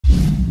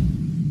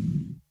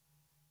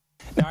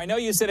I know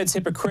you said it's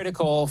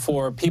hypocritical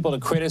for people to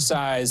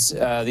criticize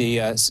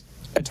the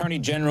Attorney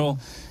General,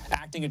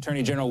 Acting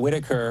Attorney General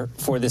Whitaker,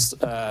 for this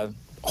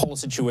whole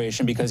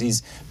situation because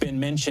he's been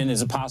mentioned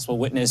as a possible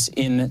witness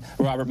in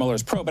Robert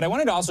Mueller's probe. But I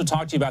wanted to also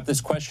talk to you about this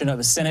question of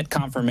a Senate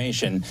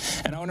confirmation.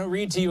 And I want to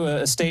read to you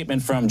a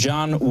statement from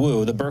John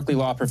Wu, the Berkeley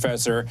law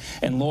professor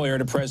and lawyer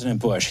to President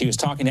Bush. He was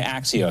talking to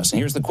Axios, and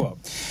here's the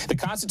quote. The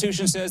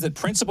Constitution says that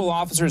principal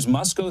officers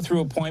must go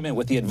through appointment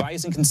with the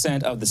advice and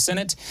consent of the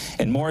Senate.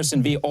 In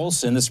Morrison v.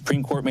 Olson, the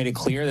Supreme Court made it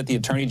clear that the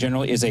Attorney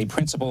General is a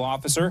principal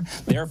officer.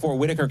 Therefore,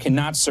 Whitaker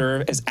cannot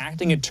serve as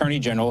acting Attorney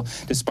General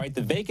despite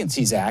the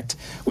Vacancies Act,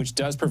 which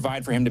does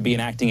provide for him to be an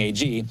acting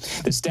AG.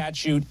 The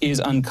statute is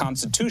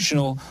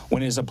unconstitutional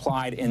when it is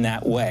applied in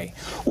that way.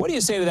 What do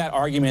you say to that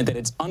argument that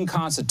it's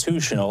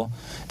unconstitutional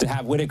to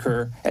have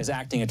Whitaker as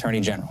acting Attorney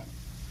General?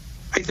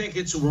 I think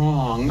it's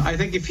wrong. I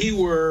think if he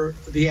were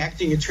the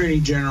acting Attorney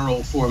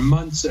General for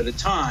months at a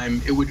time,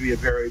 it would be a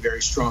very,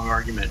 very strong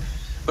argument.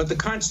 But the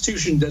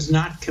Constitution does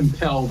not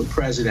compel the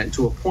president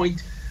to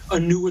appoint a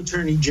new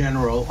Attorney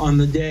General on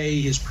the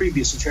day his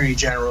previous Attorney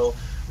General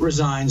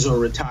resigns or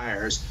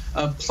retires.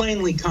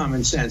 Plainly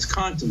common sense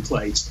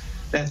contemplates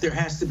that there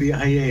has to be a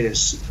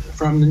hiatus.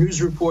 From the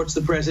news reports,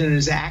 the president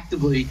is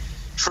actively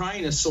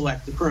trying to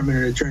select the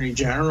permanent Attorney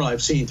General.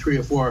 I've seen 3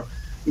 or 4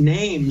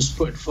 names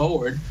put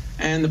forward,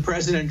 and the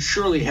president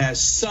surely has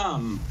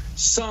some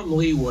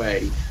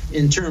leeway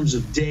in terms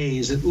of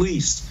days at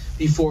least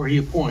before he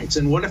appoints.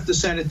 And what if the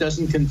Senate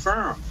doesn't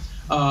confirm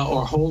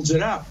or holds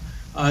it up?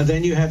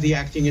 Then you have the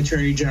acting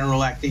Attorney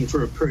General acting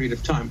for a period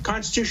of time.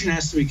 Constitution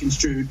has to be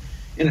construed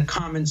in a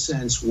common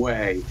sense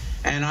way.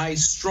 And I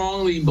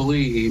strongly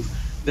believe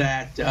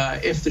that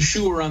if the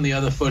shoe were on the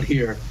other foot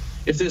here,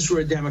 if this were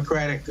a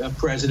Democratic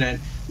president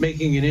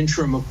making an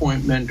interim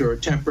appointment or a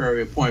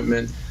temporary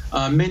appointment,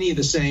 many of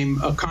the same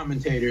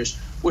commentators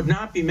would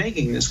not be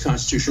making this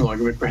constitutional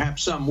argument.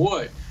 Perhaps some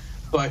would.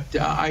 But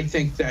I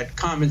think that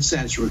common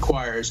sense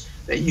requires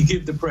that you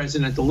give the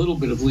president a little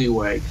bit of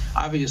leeway.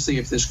 Obviously,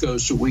 if this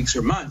goes to weeks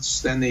or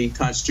months, then the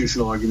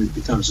constitutional argument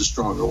becomes a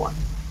stronger one.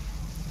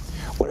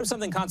 What if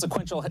something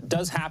consequential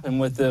does happen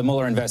with the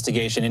Mueller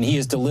investigation and he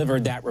has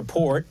delivered that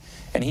report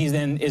and he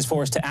then is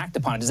forced to act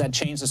upon it? Does that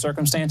change the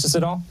circumstances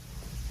at all?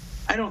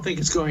 I don't think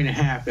it's going to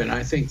happen.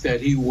 I think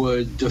that he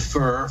would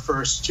defer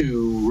first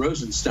to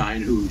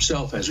Rosenstein, who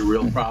himself has a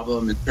real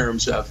problem in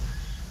terms of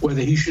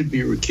whether he should be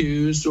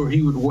recused, or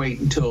he would wait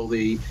until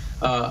the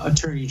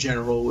Attorney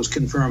General was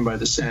confirmed by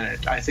the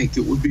Senate. I think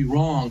it would be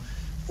wrong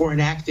for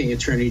an acting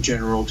Attorney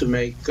General to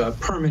make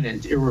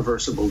permanent,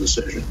 irreversible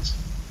decisions.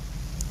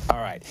 All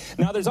right.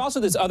 Now, there's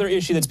also this other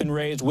issue that's been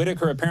raised.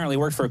 Whitaker apparently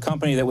worked for a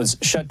company that was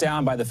shut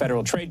down by the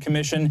Federal Trade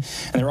Commission,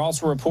 and there are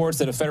also reports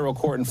that a federal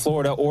court in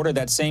Florida ordered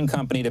that same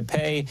company to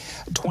pay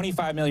a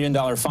 $25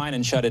 million fine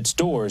and shut its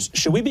doors.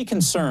 Should we be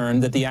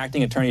concerned that the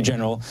acting Attorney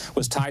General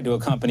was tied to a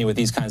company with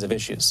these kinds of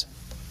issues?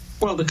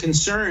 Well, the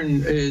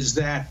concern is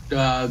that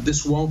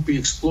this won't be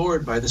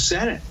explored by the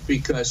Senate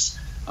because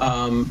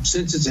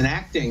since it's an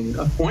acting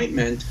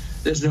appointment,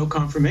 there's no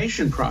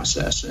confirmation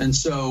process. And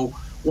so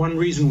one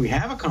reason we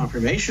have a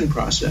confirmation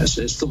process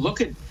is to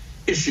look at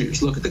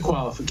issues, look at the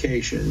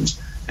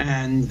qualifications,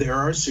 and there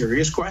are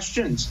serious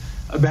questions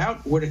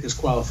about Whitaker's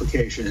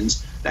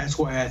qualifications. That's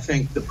why I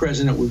think the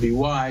president would be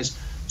wise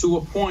to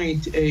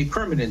appoint a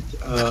permanent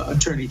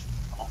attorney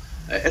general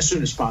as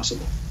soon as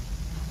possible.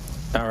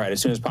 All right,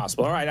 as soon as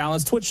possible. All right, now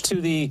let's switch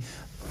to the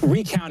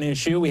recount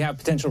issue. We have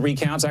potential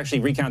recounts,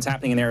 actually recounts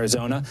happening in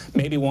Arizona,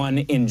 maybe one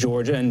in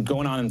Georgia, and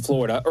going on in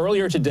Florida.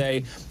 Earlier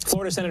today,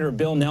 Florida Senator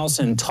Bill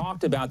Nelson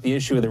talked about the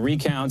issue of the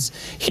recounts.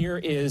 Here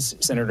is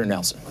Senator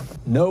Nelson.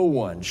 No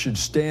one should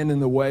stand in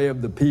the way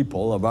of the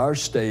people of our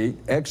state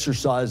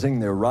exercising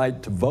their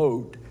right to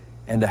vote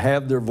and to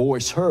have their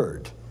voice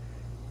heard.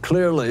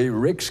 Clearly,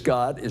 Rick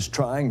Scott is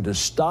trying to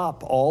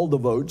stop all the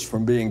votes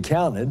from being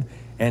counted,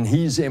 and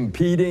he's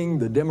impeding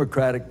the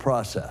democratic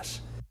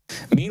process.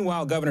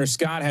 Meanwhile, Governor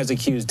Scott has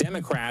accused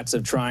Democrats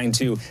of trying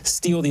to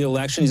steal the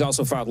election. He's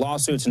also filed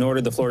lawsuits and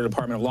ordered the Florida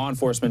Department of Law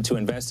Enforcement to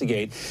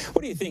investigate.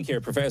 What do you think here,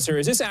 Professor?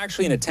 Is this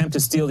actually an attempt to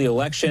steal the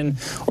election,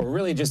 or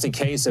really just a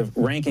case of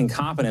rank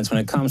incompetence when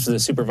it comes to the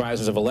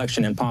supervisors of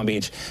election in Palm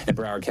Beach and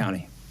Broward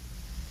County?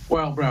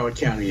 Well, Broward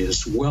County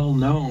is well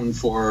known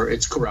for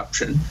its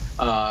corruption.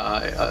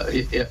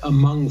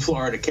 Among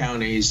Florida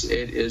counties,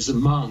 it is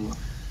among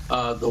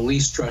the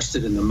least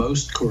trusted and the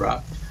most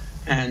corrupt.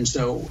 And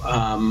so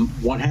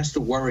one has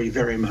to worry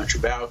very much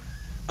about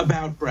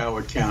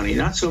Broward County,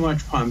 not so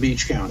much Palm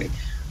Beach County.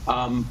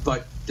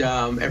 But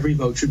every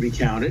vote should be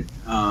counted.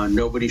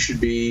 Nobody should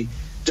be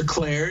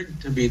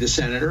declared to be the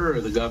senator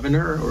or the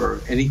governor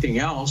or anything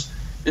else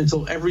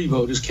until every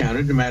vote is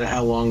counted, no matter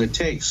how long it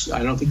takes.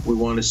 I don't think we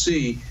want to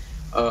see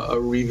a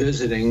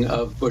revisiting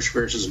of Bush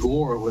versus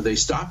Gore, where they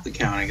stopped the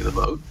counting of the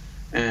vote,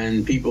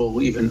 and people,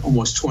 even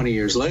almost 20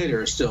 years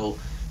later, are still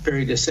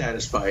very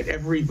dissatisfied.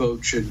 Every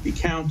vote should be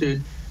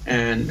counted,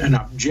 and an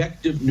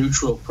objective,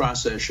 neutral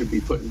process should be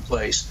put in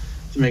place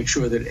to make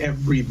sure that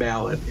every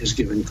ballot is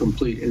given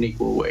complete and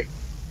equal weight.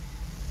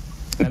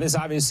 Now, this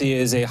obviously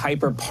is a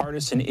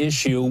hyper-partisan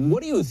issue.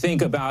 What do you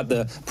think about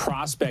the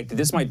prospect that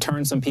this might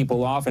turn some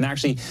people off and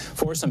actually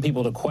force some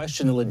people to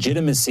question the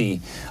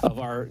legitimacy of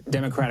our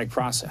democratic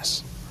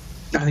process?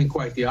 I think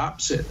quite the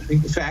opposite. I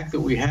think the fact that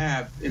we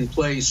have in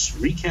place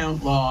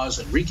recount laws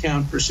and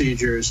recount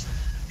procedures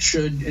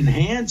should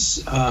enhance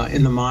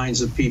in the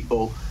minds of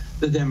people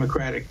the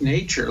democratic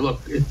nature.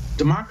 Look,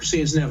 democracy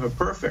is never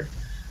perfect,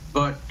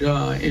 but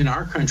in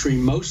our country,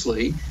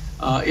 mostly,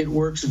 it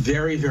works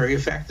very, very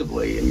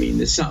effectively. I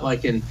mean, it's not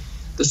like in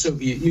the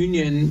Soviet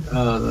Union,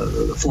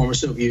 the former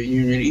Soviet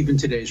Union, even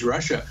today's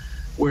Russia,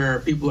 where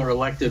people are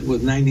elected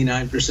with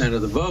 99%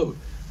 of the vote.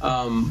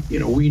 You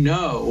know, we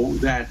know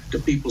that the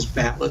people's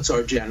ballots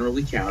are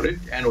generally counted,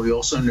 and we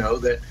also know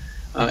that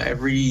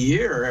every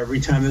year, every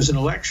time there's an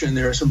election,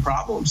 there are some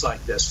problems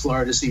like this.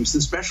 Florida seems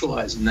to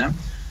specialize in them,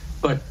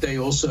 but they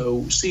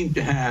also seem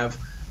to have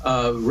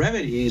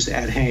remedies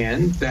at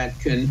hand that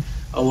can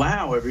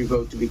allow every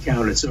vote to be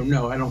counted. So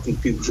no, I don't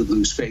think people should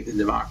lose faith in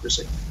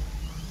democracy.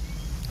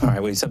 All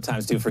right, we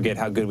sometimes do forget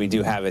how good we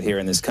do have it here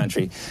in this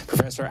country.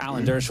 Professor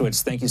Alan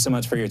Dershowitz, thank you so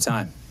much for your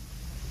time.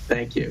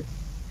 Thank you.